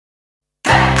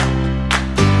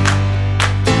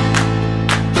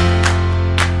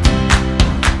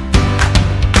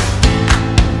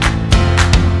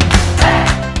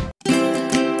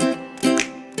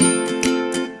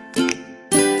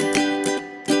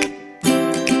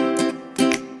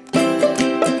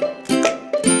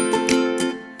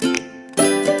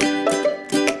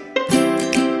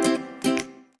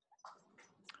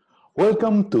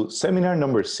Welcome to seminar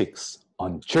number 6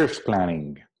 on church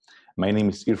planning. My name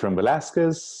is Irfan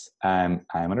Velasquez, and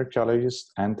I'm an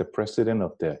archaeologist and the president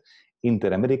of the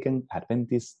Inter-American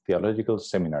Adventist Theological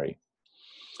Seminary.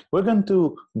 We're going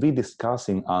to be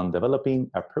discussing on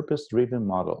developing a purpose-driven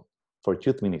model for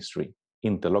youth ministry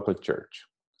in the local church.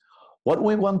 What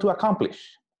we want to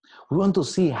accomplish? We want to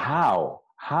see how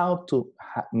to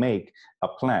make a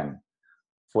plan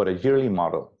for a yearly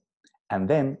model and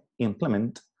then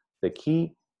implement the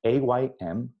key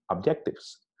AYM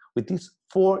objectives with these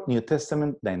 4 New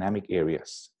Testament dynamic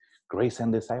areas: grace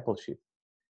and discipleship,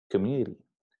 community,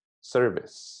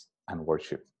 service, and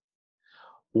worship.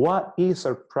 What is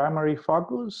our primary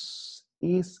focus?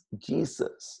 Is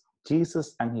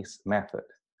Jesus and his method.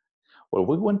 What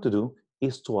we want to do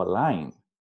is to align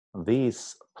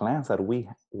these plans that we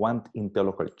want in the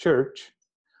local church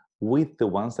with the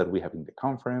ones that we have in the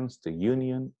conference, the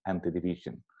union, and the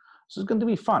division. So it's going to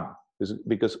be fun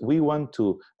because we want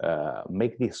to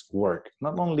make this work.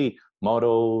 Not only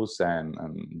mottos and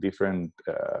different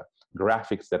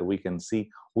graphics that we can see,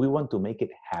 we want to make it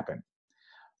happen.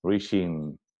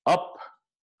 Reaching up,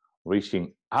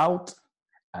 reaching out,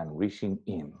 and reaching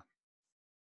in.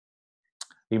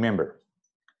 Remember,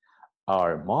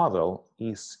 our model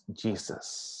is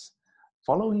Jesus.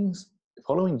 Following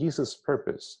Jesus'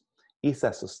 purpose is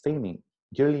a sustaining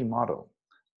yearly model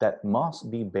that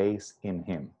must be based in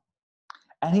him.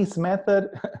 And his method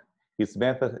is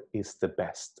the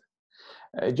best.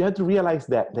 You have to realize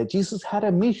that Jesus had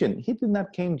a mission. He did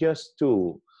not came just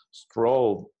to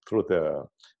stroll through the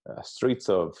streets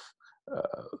of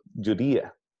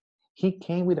Judea. He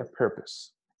came with a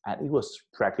purpose, and it was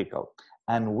practical.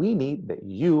 And we need that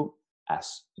you,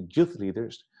 as youth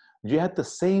leaders, you have the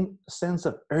same sense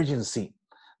of urgency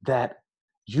that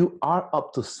you are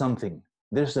up to something.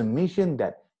 There's a mission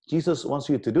that Jesus wants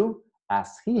you to do as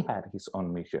he had his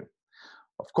own mission.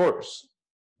 Of course,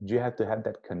 you have to have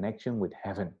that connection with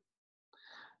heaven.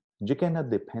 You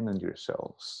cannot depend on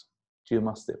yourselves. You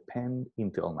must depend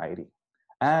in the Almighty.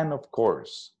 And of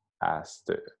course, as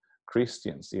the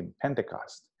Christians in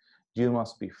Pentecost, you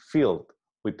must be filled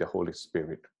with the Holy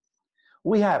Spirit.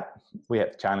 We have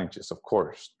challenges, of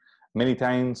course. Many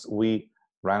times we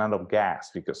run out of gas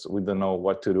because we don't know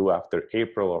what to do after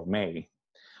April or May.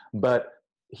 But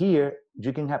here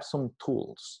you can have some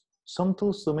tools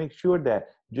to make sure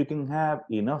that you can have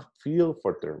enough fuel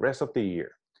for the rest of the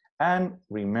year. And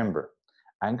remember,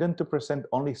 I'm going to present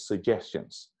only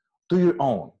suggestions to your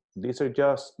own. These are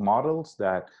just models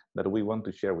that we want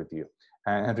to share with you.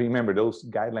 And remember, those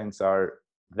guidelines are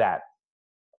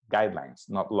guidelines,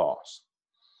 not laws.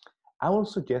 I will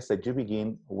suggest that you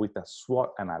begin with a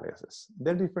SWOT analysis.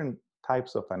 There are different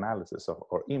types of analysis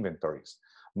or inventories,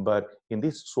 but in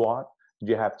this SWOT,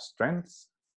 you have strengths,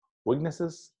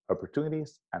 weaknesses,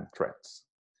 opportunities, and threats.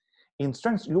 In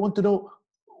strengths, you want to know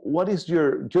what is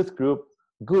your youth group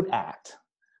good at.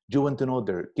 You want to know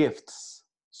their gifts,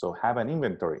 so have an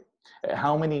inventory.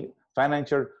 How many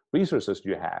financial resources do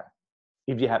you have?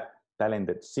 If you have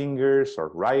talented singers or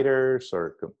writers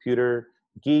or computer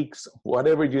geeks,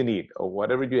 whatever you need or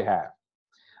whatever you have.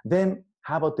 Then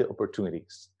how about the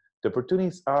opportunities? The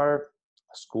opportunities are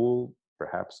a school,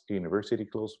 perhaps a university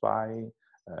close by,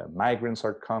 migrants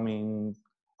are coming,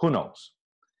 who knows?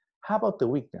 How about the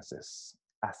weaknesses?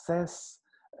 Assess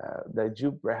that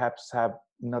you perhaps have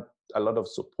not a lot of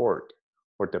support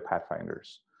for the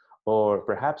Pathfinders, or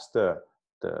perhaps the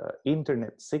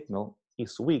internet signal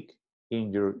is weak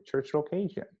in your church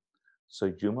location.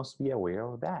 So you must be aware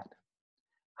of that.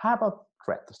 How about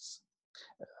threats?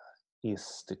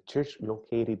 Is the church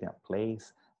located in a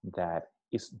place that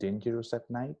is dangerous at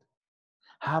night?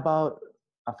 How about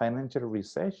a financial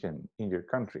recession in your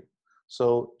country?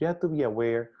 So you have to be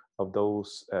aware of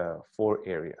those 4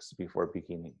 areas before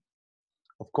beginning.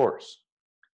 Of course,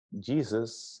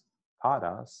 Jesus taught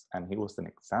us, and he was an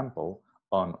example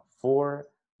on 4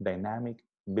 dynamic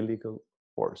biblical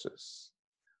forces.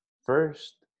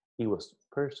 First, it was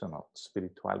personal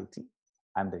spirituality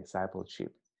and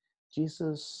discipleship.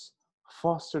 Jesus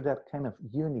fostered that kind of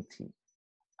unity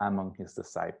among his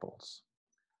disciples.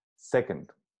 Second,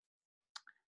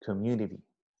 community.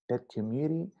 That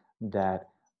community that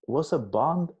was a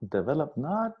bond developed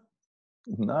not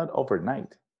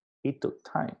overnight. It took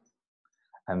time.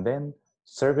 And then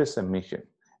service and mission.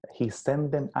 He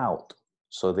sent them out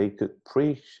so they could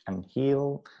preach and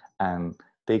heal and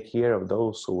take care of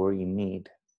those who were in need.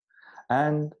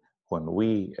 And when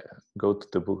we go to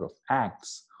the book of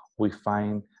Acts, we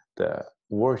find the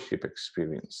worship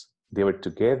experience. They were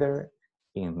together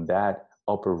in that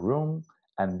upper room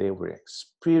and they were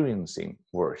experiencing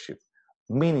worship,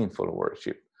 meaningful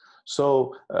worship.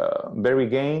 So Barry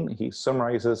Gain, he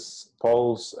summarizes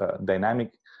Paul's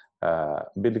dynamic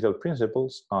biblical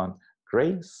principles on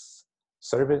grace,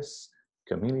 service,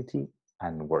 community,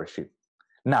 and worship.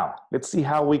 Now, let's see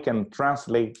how we can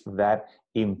translate that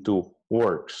into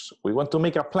works. We want to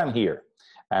make a plan here.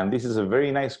 And this is a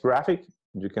very nice graphic.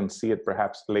 You can see it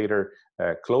perhaps later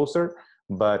closer,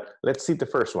 but let's see the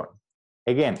first one.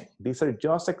 Again, these are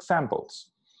just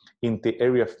examples. In the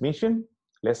area of mission,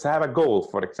 let's have a goal.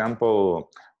 For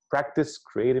example, practice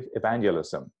creative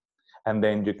evangelism. And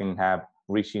then you can have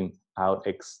reaching out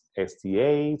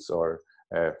SDAs or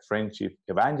friendship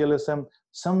evangelism,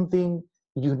 something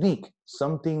unique,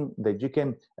 something that you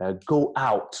can go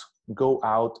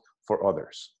out for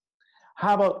others.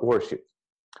 How about worship?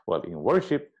 Well, in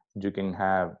worship, you can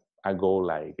have a goal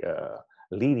like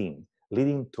leading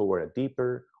toward a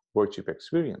deeper worship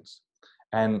experience.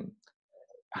 And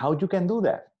how you can do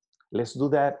that? Let's do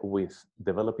that with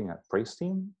developing a praise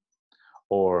team,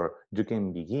 or you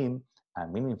can begin a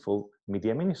meaningful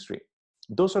media ministry.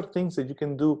 Those are things that you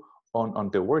can do on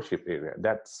the worship area,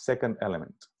 that second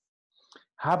element.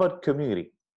 How about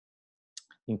community?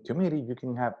 In community, you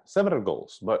can have several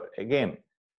goals, but again,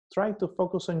 try to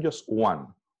focus on just one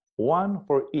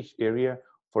for each area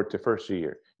for the first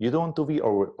year. You don't want to be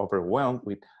overwhelmed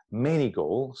with many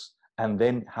goals and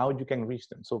then how you can reach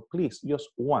them. So please, just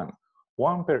one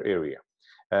per area.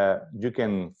 You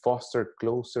can foster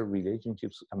closer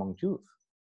relationships among youth.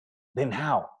 Then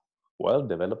how? Well,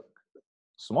 develop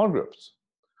small groups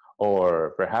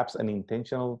or perhaps an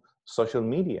intentional social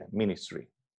media ministry.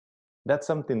 That's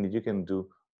something that you can do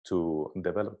to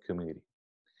develop community.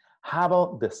 How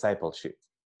about discipleship?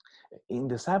 In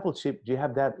discipleship, you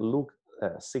have that Luke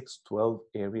 6:12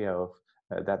 area of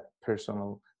that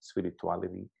personal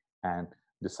spirituality and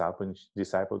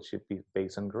discipleship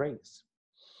based on grace.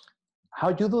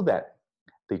 How do you do that?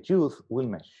 The youth will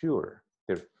measure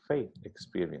their faith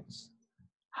experience.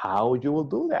 How you will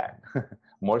do that?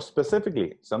 More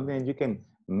specifically, something that you can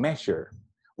measure.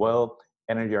 Well,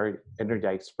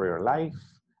 energized prayer life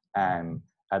and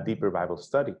a deeper Bible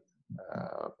study.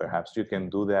 Perhaps you can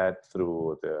do that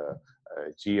through the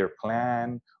year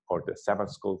plan or the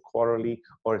Sabbath School quarterly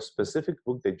or a specific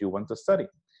book that you want to study.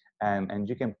 And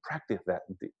you can practice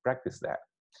that.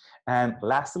 And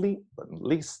lastly, but not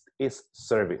least, is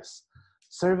service.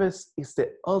 Service is the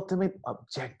ultimate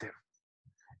objective.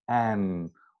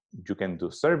 And you can do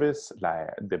service like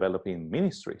developing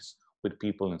ministries with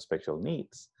people in special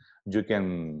needs. You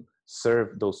can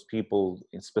serve those people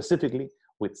specifically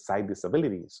with sight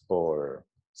disabilities or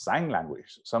sign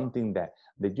language, something that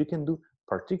you can do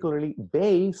particularly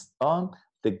based on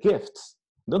the gifts.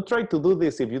 Don't try to do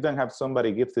this if you don't have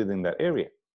somebody gifted in that area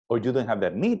or you don't have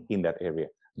that need in that area.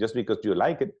 Just because you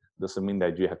like it doesn't mean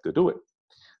that you have to do it.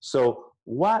 So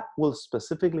what will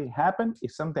specifically happen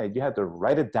is something that you have to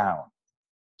write it down.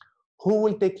 Who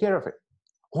will take care of it?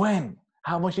 When?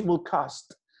 How much it will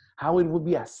cost? How it will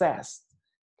be assessed?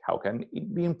 How can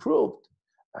it be improved?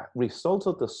 Results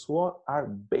of the SWOT are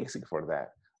basic for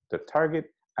that, the target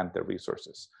and the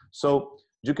resources. So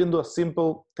you can do a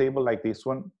simple table like this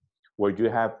one, where you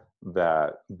have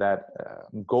that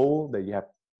goal that you have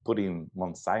put in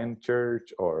Mount Zion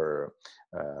Church or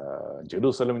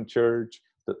Jerusalem Church,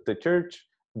 the church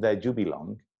that you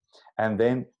belong. And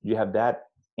then you have that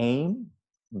aim,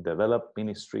 develop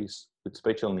ministries with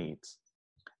special needs.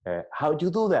 How do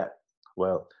you do that?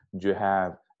 Well, you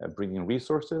have bringing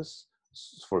resources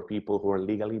for people who are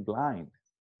legally blind.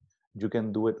 You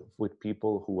can do it with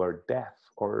people who are deaf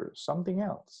or something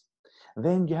else.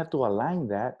 Then you have to align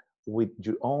that with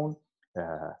your own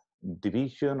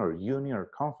division or union or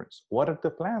conference. What are the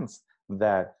plans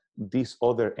that these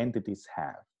other entities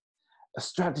have?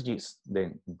 Strategies,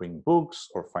 then bring books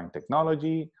or find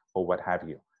technology or what have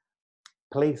you.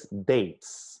 Place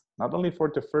dates, not only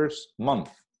for the first month,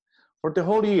 for the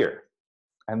whole year.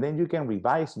 And then you can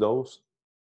revise those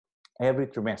every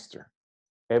trimester.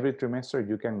 Every trimester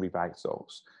you can revise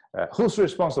those. Who's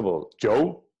responsible?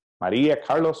 Joe, Maria,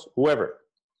 Carlos, whoever.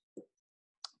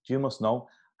 You must know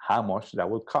how much that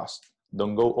will cost.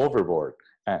 Don't go overboard,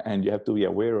 and you have to be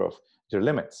aware of your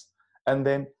limits. And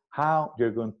then how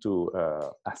you're going to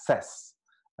assess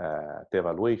the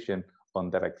evaluation on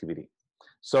that activity.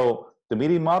 So the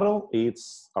meeting model,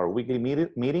 it's our weekly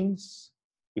meetings.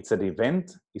 It's an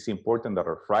event. It's important that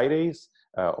our Fridays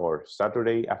or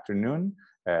Saturday afternoon,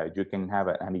 you can have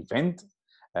an event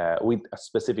with a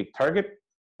specific target,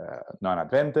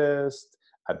 non-Adventist,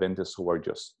 Adventists who are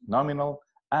just nominal,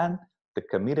 and the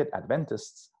committed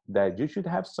Adventists that you should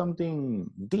have something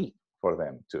deep for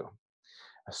them too.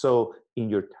 So in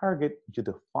your target, you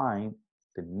define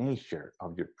the nature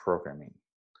of your programming.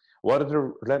 What are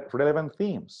the relevant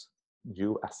themes?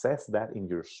 You assess that in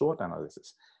your SWOT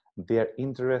analysis. They are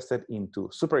interested into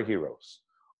superheroes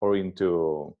or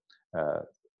into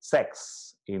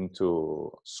sex,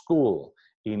 into school,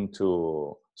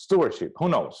 into stewardship, who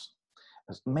knows?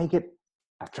 Just make it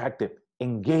attractive,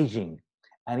 engaging,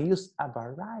 and use a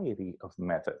variety of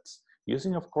methods,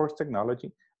 using, of course,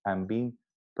 technology and being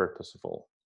purposeful.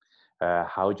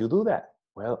 How do you do that?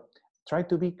 Well, try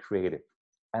to be creative.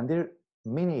 And there are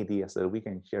many ideas that we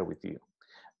can share with you.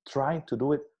 Try to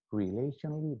do it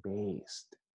relationally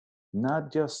based,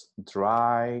 not just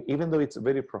dry, even though it's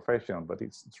very professional, but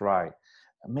it's dry.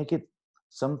 Make it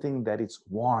something that is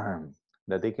warm,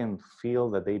 that they can feel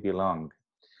that they belong.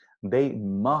 They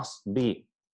must be.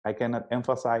 I cannot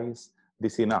emphasize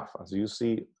this enough. As you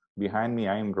see behind me,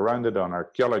 I am grounded on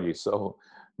archaeology, so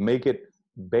make it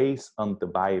based on the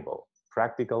Bible,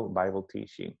 practical Bible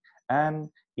teaching, and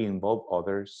involve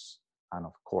others, and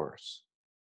of course,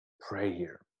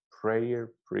 prayer,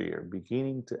 prayer, prayer,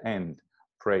 beginning to end,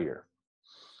 prayer.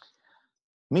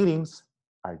 Meetings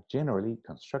are generally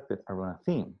constructed around a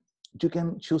theme. You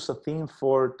can choose a theme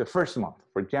for the first month,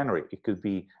 for January. It could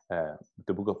be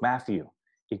the book of Matthew.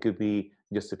 It could be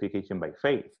justification by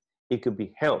faith. It could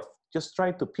be health. Just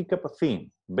try to pick up a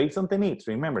theme based on the needs.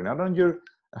 Remember, not on your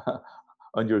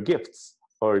on your gifts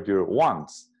or your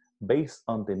wants, based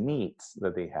on the needs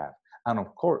that they have. And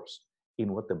of course,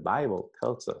 in what the Bible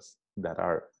tells us that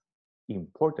are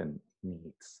important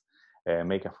needs.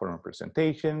 Make a formal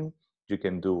presentation. You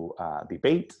can do a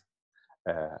debate.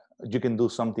 You can do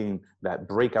something that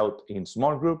break out in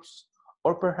small groups,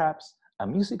 or perhaps a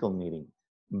musical meeting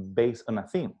based on a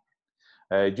theme.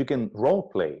 You can role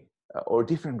play, or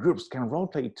different groups can role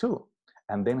play too,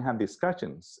 and then have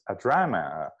discussions, a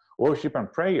drama, worship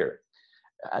and prayer.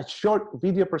 A short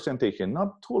video presentation,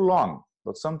 not too long,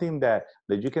 but something that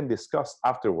you can discuss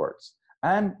afterwards.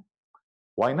 And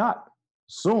why not?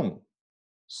 Zoom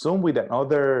with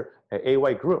another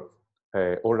AY group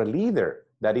or a leader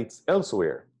that is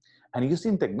elsewhere. And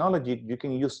using technology, you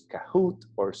can use Kahoot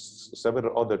or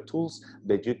several other tools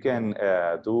that you can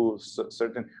do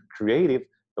certain creative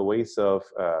ways of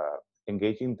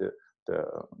engaging the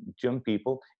young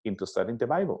people into studying the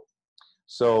Bible.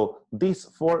 So these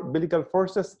four biblical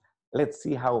forces, let's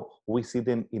see how we see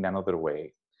them in another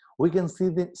way. We can see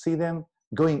them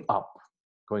going up.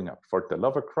 For the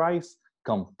love of Christ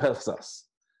compels us,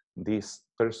 this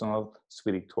personal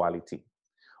spirituality.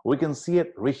 We can see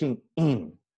it reaching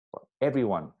in.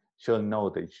 Everyone shall know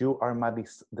that you are my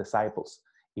disciples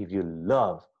if you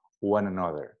love one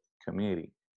another,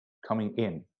 community, coming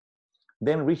in.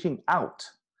 Then reaching out,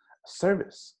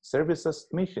 service as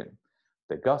mission,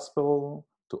 the gospel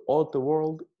to all the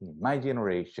world in my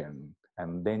generation.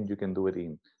 And then you can do it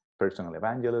in personal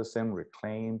evangelism,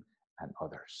 reclaim, and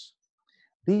others.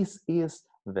 This is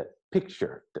the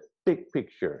picture, the big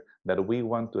picture that we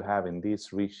want to have in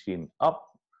this reaching up,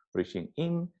 reaching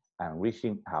in, and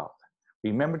reaching out.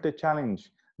 Remember the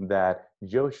challenge that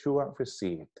Joshua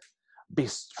received. Be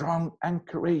strong and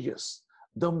courageous.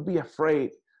 Don't be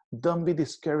afraid. Don't be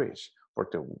discouraged, for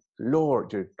the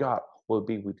Lord your God will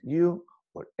be with you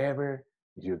wherever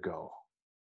you go.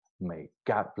 May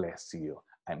God bless you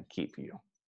and keep you.